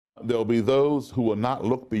There'll be those who will not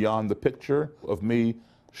look beyond the picture of me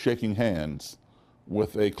shaking hands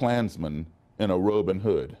with a Klansman in a robe and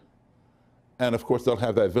hood. And of course, they'll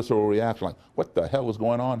have that visceral reaction like, what the hell is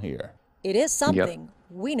going on here? It is something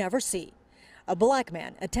we never see. A black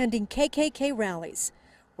man attending KKK rallies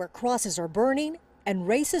where crosses are burning and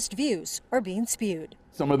racist views are being spewed.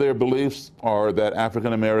 Some of their beliefs are that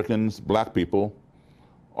African Americans, black people,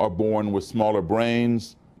 are born with smaller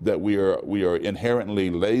brains, that we are inherently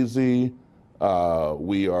lazy,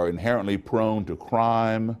 we are inherently prone to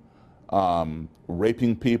crime,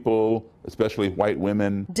 raping people, especially white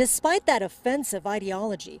women. Despite that offensive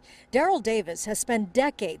ideology, Daryl Davis has spent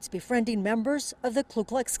decades befriending members of the Ku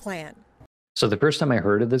Klux Klan. So the first time I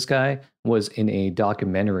heard of this guy was in a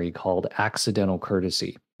documentary called Accidental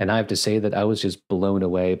Courtesy. And I have to say that I was just blown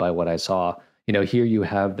away by what I saw. You know, here you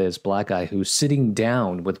have this black guy who's sitting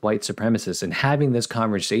down with white supremacists and having this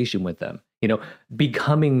conversation with them, you know,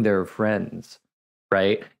 becoming their friends,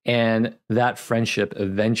 right? And that friendship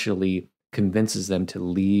eventually convinces them to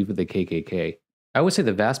leave the KKK. I would say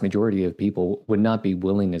the vast majority of people would not be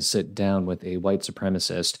willing to sit down with a white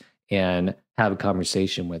supremacist and have a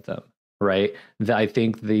conversation with them, right? I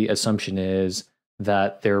think the assumption is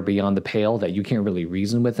that they're beyond the pale, that you can't really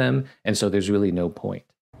reason with them, and so there's really no point.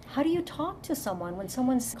 How do you talk to someone when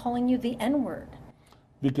someone's calling you the N-word?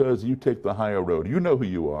 Because you take the higher road. You know who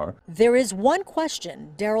you are. There is one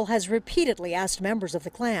question Daryl has repeatedly asked members of the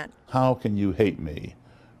Klan. How can you hate me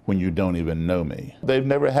when you don't even know me? They've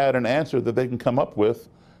never had an answer that they can come up with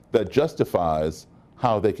that justifies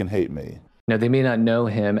how they can hate me. Now, they may not know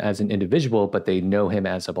him as an individual, but they know him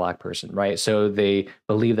as a black person, right? So they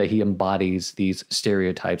believe that he embodies these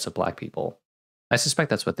stereotypes of black people. I suspect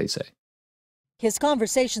that's what they say. His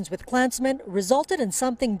conversations with Klansmen resulted in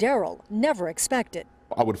something Daryl never expected.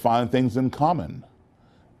 I would find things in common.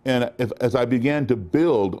 And as I began to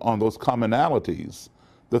build on those commonalities,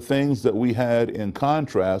 the things that we had in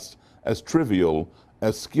contrast as trivial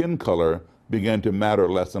as skin color began to matter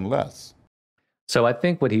less and less. So I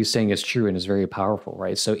think what he's saying is true and is very powerful,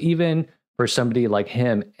 right? So even for somebody like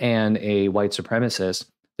him and a white supremacist,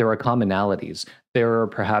 there are commonalities. There are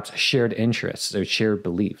perhaps shared interests or shared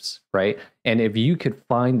beliefs, right? And if you could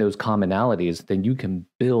find those commonalities, then you can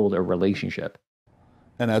build a relationship.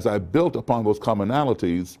 And as I built upon those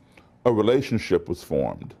commonalities, a relationship was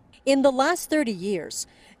formed. In the last 30 years,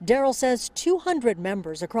 Daryl says 200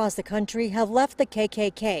 members across the country have left the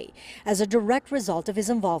KKK as a direct result of his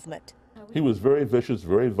involvement. He was very vicious,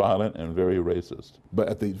 very violent, and very racist. But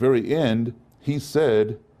at the very end, he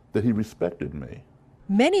said that he respected me.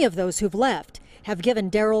 Many of those who've left have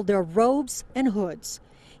given Daryl their robes and hoods.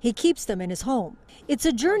 He keeps them in his home. It's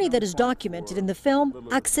a journey that is documented in the film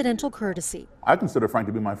Accidental Courtesy. I consider Frank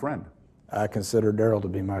to be my friend. I consider Daryl to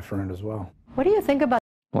be my friend as well. What do you think about?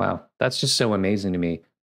 Wow, that's just so amazing to me.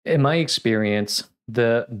 In my experience,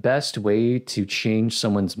 the best way to change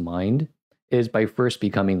someone's mind is by first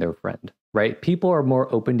becoming their friend, right? People are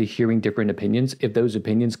more open to hearing different opinions if those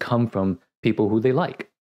opinions come from people who they like,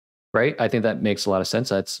 right? I think that makes a lot of sense.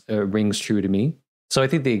 That rings true to me. So I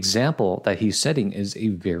think the example that he's setting is a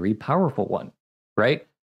very powerful one, right?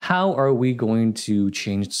 How are we going to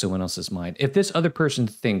change someone else's mind? If this other person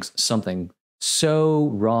thinks something so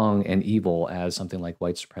wrong and evil as something like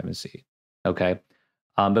white supremacy, okay?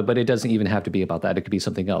 But it doesn't even have to be about that. It could be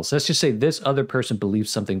something else. Let's just say this other person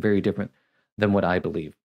believes something very different than what I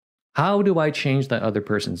believe. How do I change that other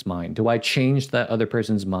person's mind? Do I change that other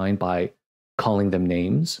person's mind by calling them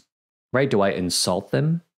names, right? Do I insult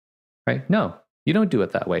them, right? No, you don't do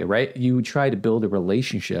it that way, right? You try to build a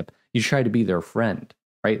relationship. You try to be their friend,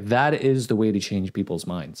 right? That is the way to change people's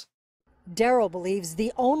minds. Daryl believes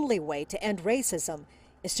the only way to end racism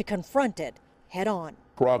is to confront it head on.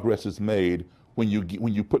 Progress is made when you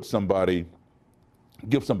give somebody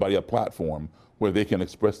a platform where they can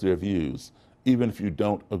express their views, even if you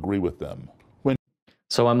don't agree with them.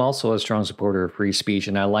 So I'm also a strong supporter of free speech,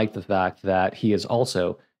 and I like the fact that he is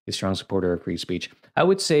also a strong supporter of free speech. I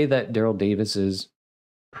would say that Daryl Davis is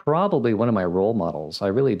probably one of my role models. I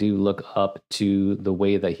really do look up to the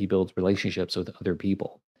way that he builds relationships with other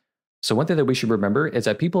people. So one thing that we should remember is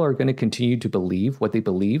that people are going to continue to believe what they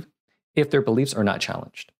believe if their beliefs are not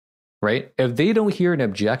challenged, right? If they don't hear an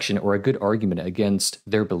objection or a good argument against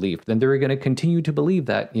their belief, then they're going to continue to believe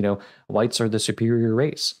that, you know, whites are the superior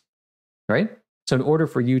race, right? So in order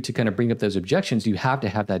for you to kind of bring up those objections, you have to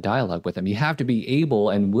have that dialogue with them. You have to be able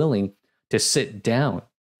and willing to sit down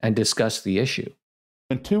and discuss the issue.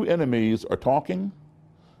 When two enemies are talking,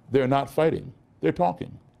 they're not fighting, they're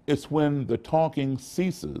talking. It's when the talking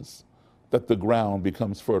ceases that the ground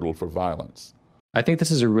becomes fertile for violence. I think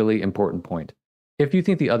this is a really important point. If you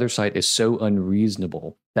think the other side is so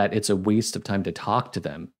unreasonable that it's a waste of time to talk to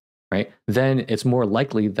them, right, then it's more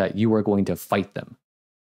likely that you are going to fight them,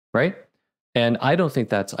 right? And I don't think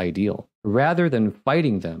that's ideal. Rather than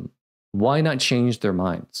fighting them, why not change their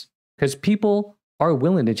minds? Because people are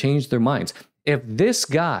willing to change their minds. If this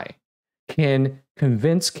guy can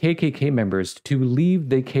convince KKK members to leave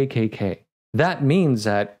the KKK, that means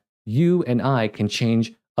that you and I can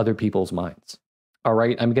change other people's minds. All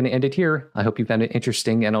right, I'm going to end it here. I hope you found it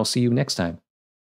interesting, and I'll see you next time.